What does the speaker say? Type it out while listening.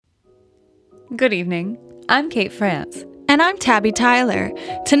Good evening. I'm Kate France. And I'm Tabby Tyler.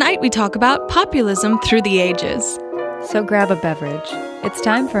 Tonight we talk about populism through the ages. So grab a beverage. It's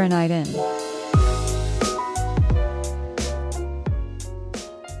time for a night in.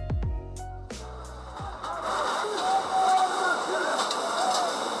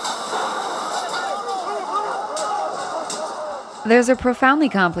 There's a profoundly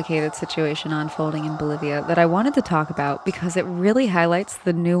complicated situation unfolding in Bolivia that I wanted to talk about because it really highlights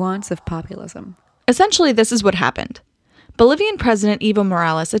the nuance of populism. Essentially, this is what happened. Bolivian President Evo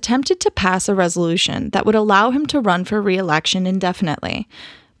Morales attempted to pass a resolution that would allow him to run for re-election indefinitely,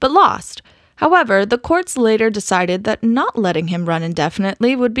 but lost. However, the courts later decided that not letting him run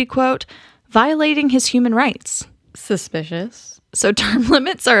indefinitely would be, quote, violating his human rights. Suspicious. So term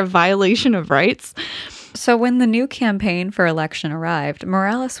limits are a violation of rights? So when the new campaign for election arrived,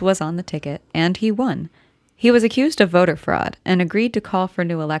 Morales was on the ticket, and he won. He was accused of voter fraud and agreed to call for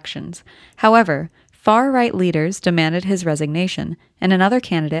new elections. However, far-right leaders demanded his resignation, and another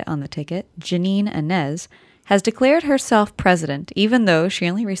candidate on the ticket, Janine Áñez, has declared herself president even though she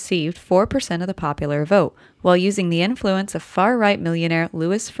only received 4% of the popular vote, while using the influence of far-right millionaire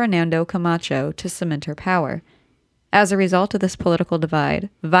Luis Fernando Camacho to cement her power. As a result of this political divide,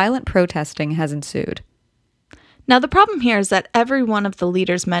 violent protesting has ensued. Now, the problem here is that every one of the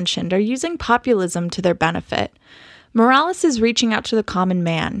leaders mentioned are using populism to their benefit. Morales is reaching out to the common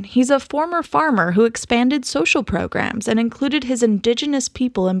man. He's a former farmer who expanded social programs and included his indigenous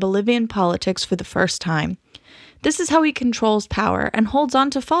people in Bolivian politics for the first time. This is how he controls power and holds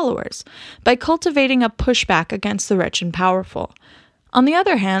on to followers, by cultivating a pushback against the rich and powerful. On the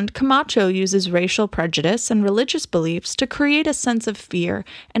other hand, Camacho uses racial prejudice and religious beliefs to create a sense of fear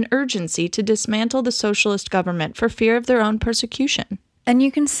and urgency to dismantle the socialist government for fear of their own persecution. And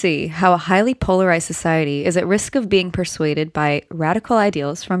you can see how a highly polarized society is at risk of being persuaded by radical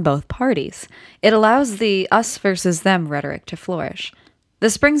ideals from both parties. It allows the us versus them rhetoric to flourish.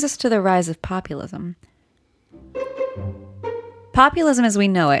 This brings us to the rise of populism. Populism as we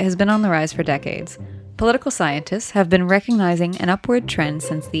know it has been on the rise for decades. Political scientists have been recognizing an upward trend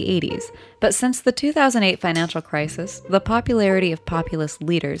since the 80s, but since the 2008 financial crisis, the popularity of populist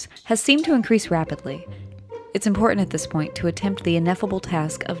leaders has seemed to increase rapidly. It's important at this point to attempt the ineffable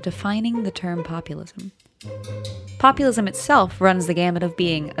task of defining the term populism. Populism itself runs the gamut of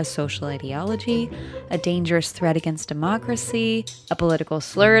being a social ideology, a dangerous threat against democracy, a political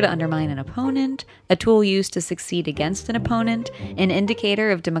slur to undermine an opponent, a tool used to succeed against an opponent, an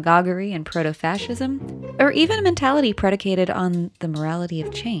indicator of demagoguery and proto-fascism, or even a mentality predicated on the morality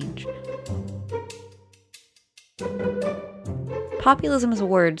of change. Populism is a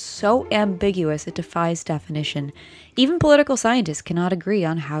word so ambiguous it defies definition. Even political scientists cannot agree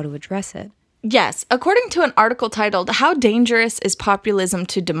on how to address it. Yes, according to an article titled, How Dangerous is Populism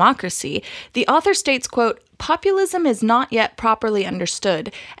to Democracy?, the author states, quote, populism is not yet properly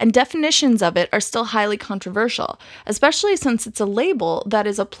understood, and definitions of it are still highly controversial, especially since it's a label that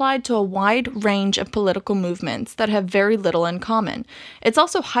is applied to a wide range of political movements that have very little in common. It's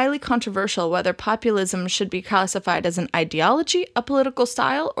also highly controversial whether populism should be classified as an ideology, a political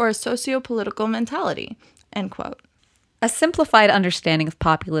style, or a socio-political mentality, end quote. A simplified understanding of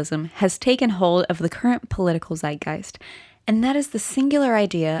populism has taken hold of the current political zeitgeist, and that is the singular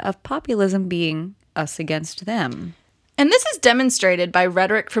idea of populism being us against them. And this is demonstrated by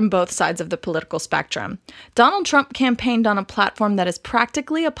rhetoric from both sides of the political spectrum. Donald Trump campaigned on a platform that is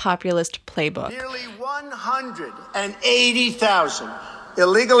practically a populist playbook. Nearly 180,000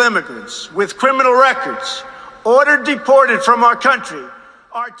 illegal immigrants with criminal records ordered deported from our country.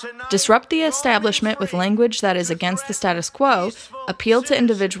 Disrupt the establishment with language that is against the status quo, appeal to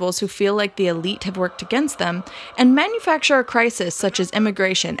individuals who feel like the elite have worked against them, and manufacture a crisis such as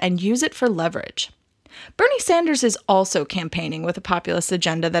immigration and use it for leverage. Bernie Sanders is also campaigning with a populist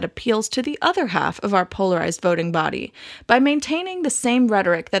agenda that appeals to the other half of our polarized voting body by maintaining the same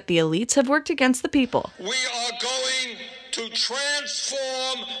rhetoric that the elites have worked against the people. We are going to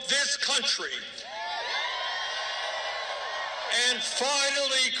transform this country and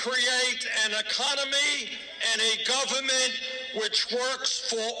finally create an economy and a government which works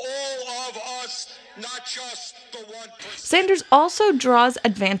for all of us, not just the 1%. Sanders also draws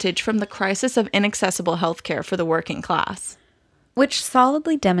advantage from the crisis of inaccessible healthcare for the working class, which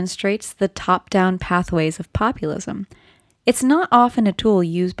solidly demonstrates the top-down pathways of populism. It's not often a tool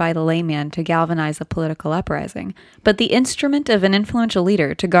used by the layman to galvanize a political uprising, but the instrument of an influential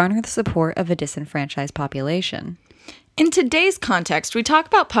leader to garner the support of a disenfranchised population. In today's context, we talk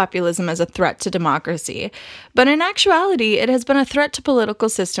about populism as a threat to democracy, but in actuality, it has been a threat to political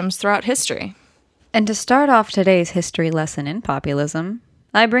systems throughout history. And to start off today's history lesson in populism,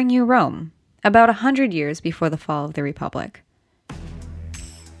 I bring you Rome, about 100 years before the fall of the Republic.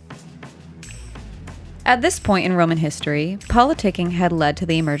 At this point in Roman history, politicking had led to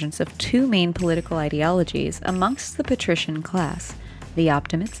the emergence of two main political ideologies amongst the patrician class, the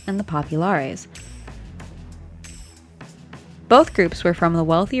Optimates and the Populares. Both groups were from the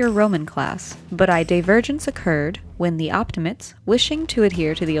wealthier Roman class, but a divergence occurred when the Optimates, wishing to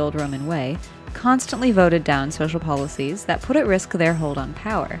adhere to the old Roman way, constantly voted down social policies that put at risk their hold on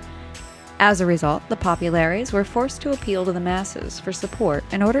power. As a result, the Populares were forced to appeal to the masses for support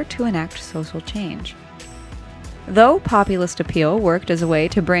in order to enact social change. Though populist appeal worked as a way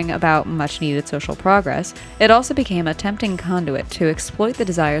to bring about much-needed social progress, it also became a tempting conduit to exploit the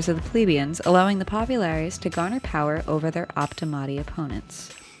desires of the plebeians, allowing the populares to garner power over their optimati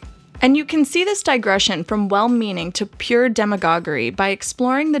opponents. And you can see this digression from well-meaning to pure demagoguery by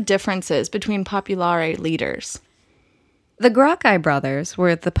exploring the differences between populare leaders. The Gracchi brothers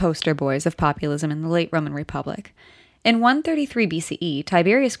were the poster boys of populism in the late Roman Republic. In 133 BCE,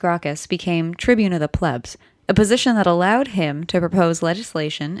 Tiberius Gracchus became tribune of the plebs, a position that allowed him to propose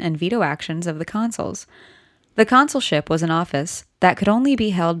legislation and veto actions of the consuls. The consulship was an office that could only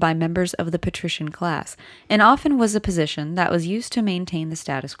be held by members of the patrician class, and often was a position that was used to maintain the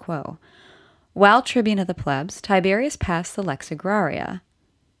status quo. While tribune of the plebs, Tiberius passed the Lex Agraria.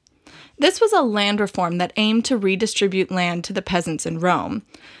 This was a land reform that aimed to redistribute land to the peasants in Rome.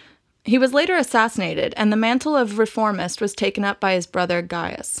 He was later assassinated, and the mantle of reformist was taken up by his brother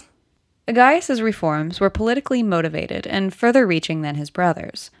Gaius. Gaius's reforms were politically motivated and further reaching than his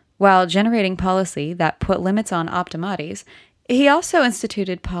brother's. While generating policy that put limits on optimates, he also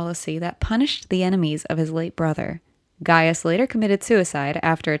instituted policy that punished the enemies of his late brother. Gaius later committed suicide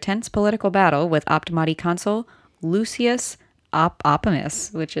after a tense political battle with optimati consul Lucius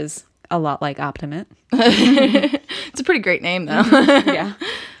Opimius, which is a lot like Optimate. It's a pretty great name, though. Yeah.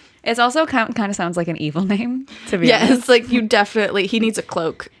 It's also kind of sounds like an evil name, to be honest. Yeah, it's like he needs a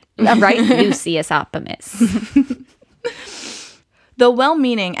cloak. Right? Lucius Opimius. Though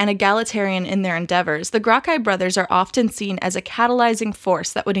well-meaning and egalitarian in their endeavors, the Gracchi brothers are often seen as a catalyzing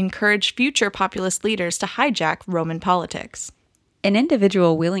force that would encourage future populist leaders to hijack Roman politics. An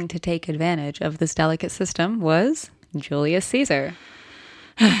individual willing to take advantage of this delicate system was Julius Caesar.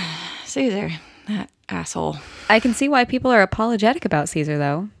 Caesar, that asshole. I can see why people are apologetic about Caesar,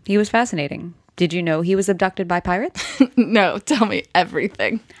 though. He was fascinating. Did you know he was abducted by pirates? No, tell me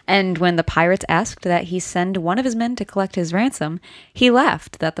everything. And when the pirates asked that he send one of his men to collect his ransom, he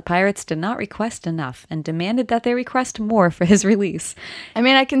laughed that the pirates did not request enough and demanded that they request more for his release. I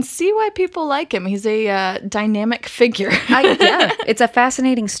mean, I can see why people like him. He's a dynamic figure. Yeah, it's a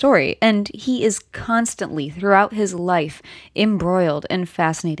fascinating story, and he is constantly, throughout his life, embroiled in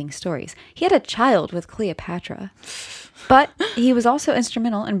fascinating stories. He had a child with Cleopatra. But he was also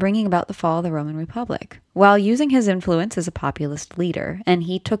instrumental in bringing about the fall of the Roman Republic, while using his influence as a populist leader, and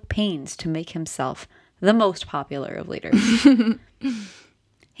he took pains to make himself the most popular of leaders.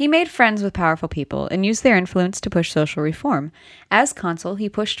 He made friends with powerful people and used their influence to push social reform. As consul, he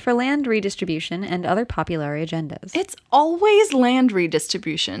pushed for land redistribution and other popular agendas. It's always land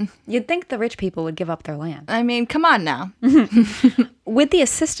redistribution. You'd think the rich people would give up their land. I mean, come on now. With the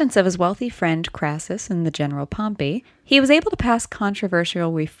assistance of his wealthy friend Crassus and the general Pompey, he was able to pass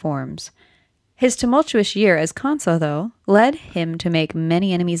controversial reforms. His tumultuous year as consul, though, led him to make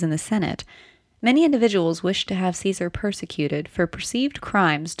many enemies in the Senate. Many individuals wished to have Caesar persecuted for perceived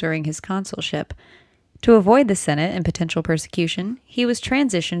crimes during his consulship. To avoid the Senate and potential persecution, he was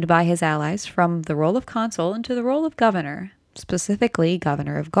transitioned by his allies from the role of consul into the role of governor, specifically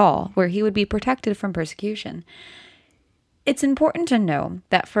governor of Gaul, where he would be protected from persecution. It's important to know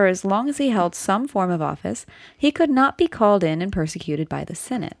that for as long as he held some form of office, he could not be called in and persecuted by the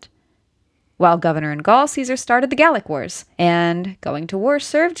Senate. While governor in Gaul, Caesar started the Gallic Wars, and going to war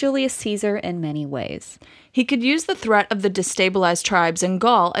served Julius Caesar in many ways. He could use the threat of the destabilized tribes in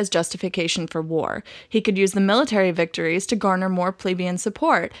Gaul as justification for war. He could use the military victories to garner more plebeian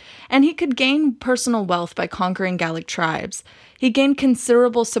support, and he could gain personal wealth by conquering Gallic tribes. He gained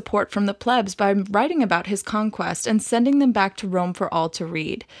considerable support from the plebs by writing about his conquest and sending them back to Rome for all to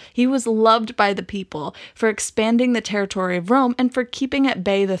read. He was loved by the people for expanding the territory of Rome and for keeping at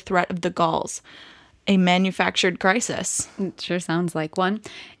bay the threat of the Gauls. A manufactured crisis. It sure sounds like one.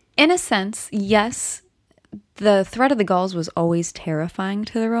 In a sense, yes, the threat of the Gauls was always terrifying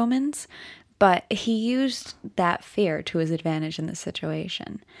to the Romans, but he used that fear to his advantage in this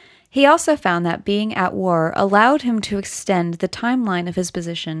situation. He also found that being at war allowed him to extend the timeline of his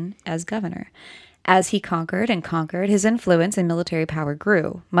position as governor. As he conquered and conquered, his influence and military power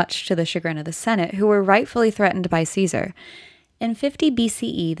grew, much to the chagrin of the Senate, who were rightfully threatened by Caesar. In 50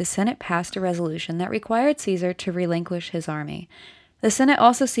 BCE, the Senate passed a resolution that required Caesar to relinquish his army. The Senate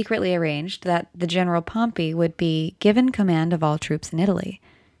also secretly arranged that the general Pompey would be given command of all troops in Italy.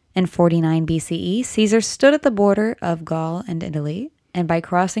 In 49 BCE, Caesar stood at the border of Gaul and Italy, and by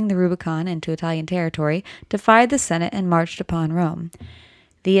crossing the Rubicon into Italian territory, defied the Senate and marched upon Rome.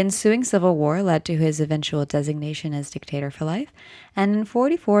 The ensuing civil war led to his eventual designation as dictator for life, and in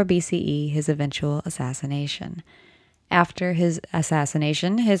 44 BCE, his eventual assassination. After his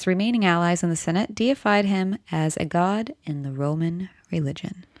assassination, his remaining allies in the Senate deified him as a god in the Roman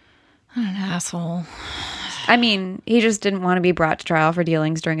religion. What an asshole. I mean, he just didn't want to be brought to trial for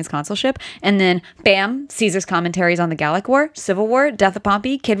dealings during his consulship. And then, bam, Caesar's commentaries on the Gallic War, Civil War, Death of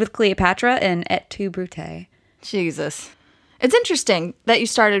Pompey, Kid with Cleopatra, and Et tu, Brute. Jesus. It's interesting that you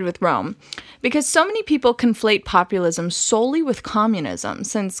started with Rome, because so many people conflate populism solely with communism,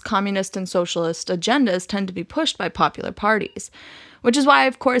 since communist and socialist agendas tend to be pushed by popular parties. Which is why I,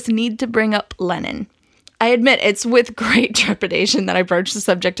 of course, need to bring up Lenin. I admit it's with great trepidation that I broach the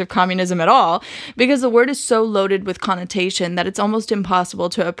subject of communism at all, because the word is so loaded with connotation that it's almost impossible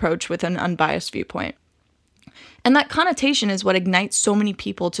to approach with an unbiased viewpoint. And that connotation is what ignites so many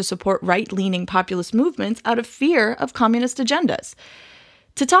people to support right-leaning populist movements out of fear of communist agendas.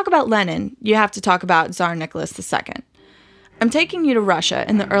 To talk about Lenin, you have to talk about Tsar Nicholas II. I'm taking you to Russia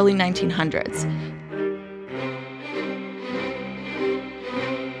in the early 1900s.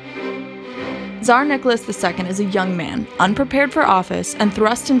 Tsar Nicholas II is a young man, unprepared for office, and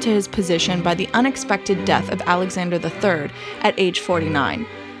thrust into his position by the unexpected death of Alexander III at age 49.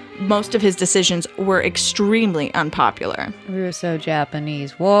 Most of his decisions were extremely unpopular.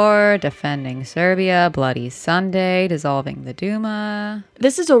 Russo-Japanese War, defending Serbia, Bloody Sunday, dissolving the Duma.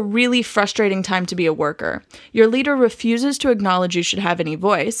 This is a really frustrating time to be a worker. Your leader refuses to acknowledge you should have any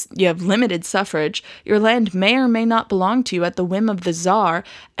voice, you have limited suffrage, your land may or may not belong to you at the whim of the Tsar,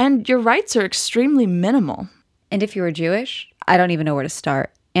 and your rights are extremely minimal. And if you were Jewish, I don't even know where to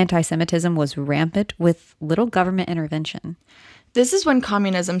start. Anti-Semitism was rampant with little government intervention. This is when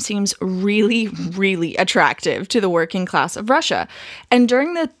communism seems really, really attractive to the working class of Russia. And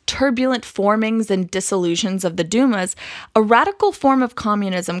during the turbulent formings and dissolutions of the Dumas, a radical form of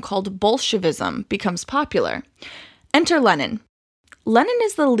communism called Bolshevism becomes popular. Enter Lenin. Lenin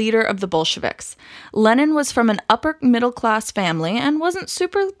is the leader of the Bolsheviks. Lenin was from an upper-middle-class family and wasn't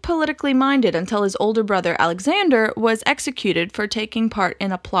super politically minded until his older brother Alexander was executed for taking part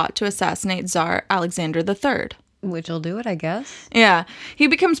in a plot to assassinate Tsar Alexander III. Which'll do it, I guess. Yeah. He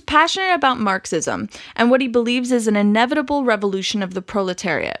becomes passionate about Marxism and what he believes is an inevitable revolution of the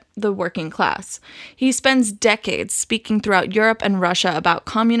proletariat, the working class. He spends decades speaking throughout Europe and Russia about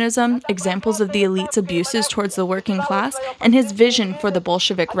communism, examples of the elite's abuses towards the working class, and his vision for the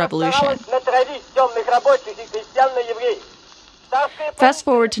Bolshevik Revolution. Fast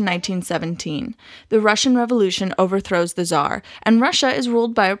forward to 1917. The Russian Revolution overthrows the Tsar, and Russia is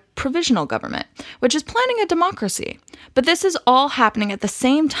ruled by a provisional government, which is planning a democracy. But this is all happening at the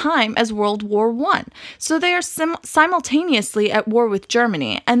same time as World War I, so they are simultaneously at war with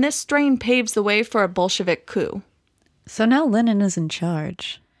Germany, and this strain paves the way for a Bolshevik coup. So now Lenin is in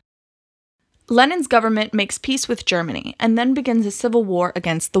charge. Lenin's government makes peace with Germany and then begins a civil war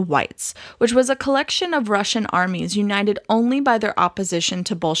against the Whites, which was a collection of Russian armies united only by their opposition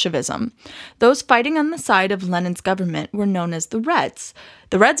to Bolshevism. Those fighting on the side of Lenin's government were known as the Reds.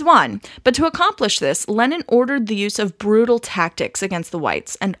 The Reds won, but to accomplish this, Lenin ordered the use of brutal tactics against the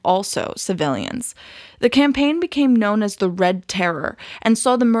Whites and also civilians. The campaign became known as the Red Terror and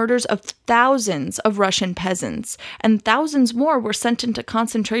saw the murders of thousands of Russian peasants, and thousands more were sent into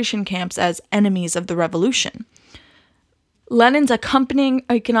concentration camps as enemies of the revolution. Lenin's accompanying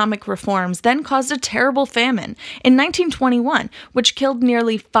economic reforms then caused a terrible famine in 1921, which killed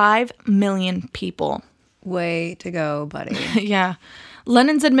nearly 5 million people. Way to go, buddy. Yeah.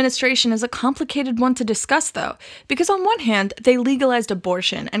 Lenin's administration is a complicated one to discuss, though, because on one hand, they legalized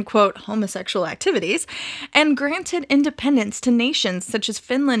abortion and, quote, homosexual activities, and granted independence to nations such as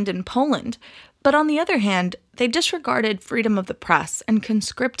Finland and Poland. But on the other hand, they disregarded freedom of the press and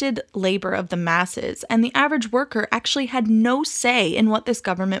conscripted labor of the masses, and the average worker actually had no say in what this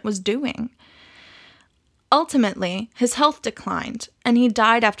government was doing. Ultimately, his health declined, and he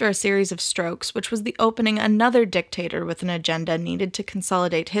died after a series of strokes, which was the opening another dictator with an agenda needed to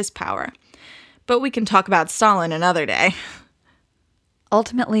consolidate his power. But we can talk about Stalin another day.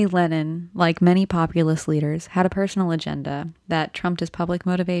 Ultimately, Lenin, like many populist leaders, had a personal agenda that trumped his public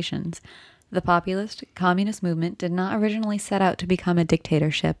motivations. The populist communist movement did not originally set out to become a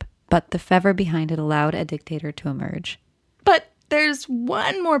dictatorship, but the fervor behind it allowed a dictator to emerge. But there's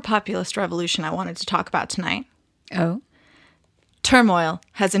one more populist revolution I wanted to talk about tonight. Oh? Turmoil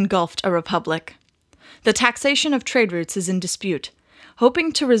has engulfed a republic. The taxation of trade routes is in dispute.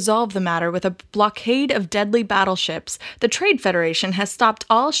 Hoping to resolve the matter with a blockade of deadly battleships, the Trade Federation has stopped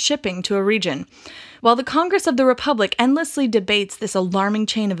all shipping to a region. While the Congress of the Republic endlessly debates this alarming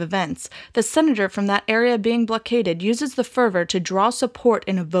chain of events, the senator from that area being blockaded uses the fervor to draw support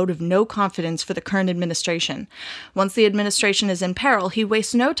in a vote of no confidence for the current administration. Once the administration is in peril, he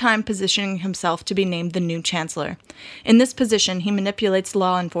wastes no time positioning himself to be named the new chancellor. In this position, he manipulates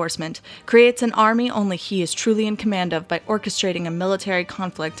law enforcement, creates an army only he is truly in command of by orchestrating a military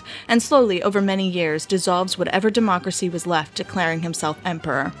conflict, and slowly, over many years, dissolves whatever democracy was left, declaring himself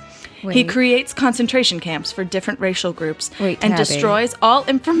emperor. Wait. He creates concentration camps for different racial groups and Tabby. destroys all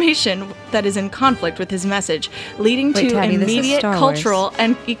information that is in conflict with his message, leading to Tabby, this is immediate Star cultural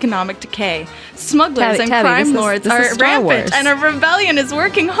and economic decay. Smugglers and Tabby, crime this lords is are Star rampant, Wars. and a rebellion is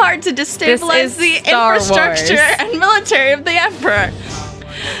working hard to destabilize the Star infrastructure Wars. and military of the emperor.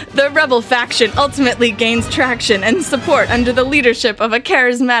 The rebel faction ultimately gains traction and support under the leadership of a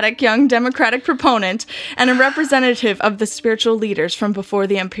charismatic young democratic proponent and a representative of the spiritual leaders from before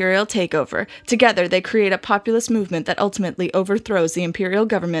the imperial takeover. Together, they create a populist movement that ultimately overthrows the imperial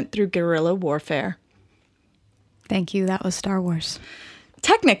government through guerrilla warfare. Thank you. That was Star Wars.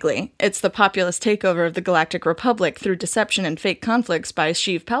 Technically, it's the populist takeover of the Galactic Republic through deception and fake conflicts by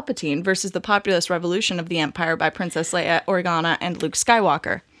Sheev Palpatine versus the populist revolution of the Empire by Princess Leia Organa and Luke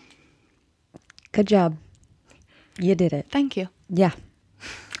Skywalker. Good job. You did it. Thank you. Yeah.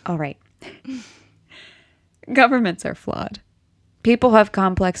 All right. Governments are flawed. People have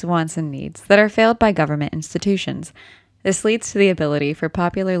complex wants and needs that are failed by government institutions. This leads to the ability for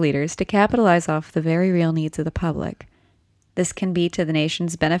popular leaders to capitalize off the very real needs of the public. This can be to the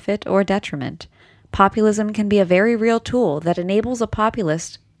nation's benefit or detriment. Populism can be a very real tool that enables a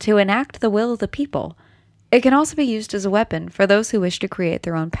populist to enact the will of the people. It can also be used as a weapon for those who wish to create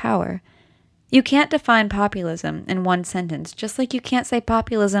their own power. You can't define populism in one sentence, just like you can't say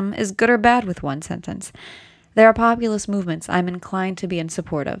populism is good or bad with one sentence. There are populist movements I'm inclined to be in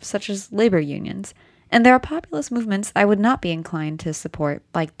support of, such as labor unions, and there are populist movements I would not be inclined to support,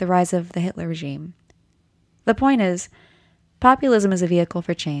 like the rise of the Hitler regime. The point is, populism is a vehicle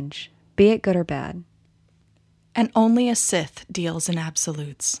for change, be it good or bad. And only a Sith deals in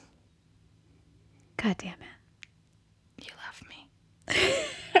absolutes. God damn it. You love me.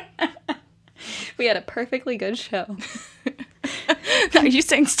 We had a perfectly good show. Are you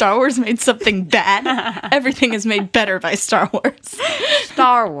saying Star Wars made something bad? Everything is made better by Star Wars.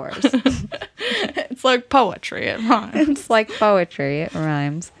 Star Wars. It's like poetry. It rhymes. It's like poetry. It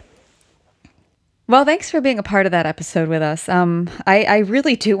rhymes. Well, thanks for being a part of that episode with us. I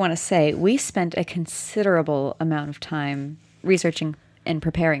really do want to say we spent a considerable amount of time researching and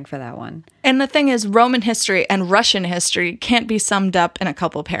preparing for that one. And the thing is, Roman history and Russian history can't be summed up in a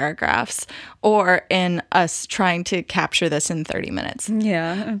couple paragraphs or in us trying to capture this in 30 minutes.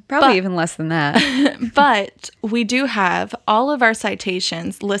 Yeah, probably even less than that. But we do have all of our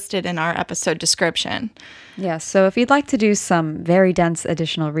citations listed in our episode description. Yeah, so if you'd like to do some very dense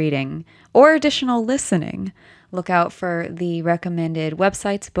additional reading or additional listening, look out for the recommended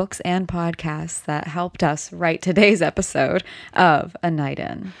websites, books, and podcasts that helped us write today's episode of A Night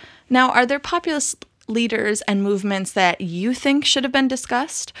In. Now, are there populist leaders and movements that you think should have been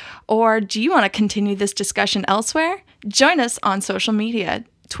discussed? Or do you want to continue this discussion elsewhere? Join us on social media,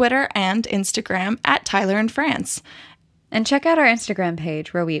 Twitter and Instagram at Tyler in France. And check out our Instagram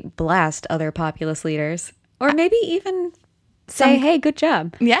page where we blast other populist leaders. Or maybe even say, hey, good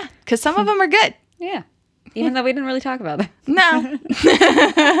job. Yeah, because some of them are good. Yeah. Even though we didn't really talk about them. No. Because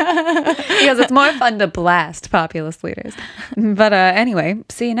it's more fun to blast populist leaders. But anyway,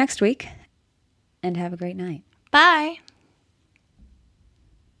 see you next week. And have a great night. Bye.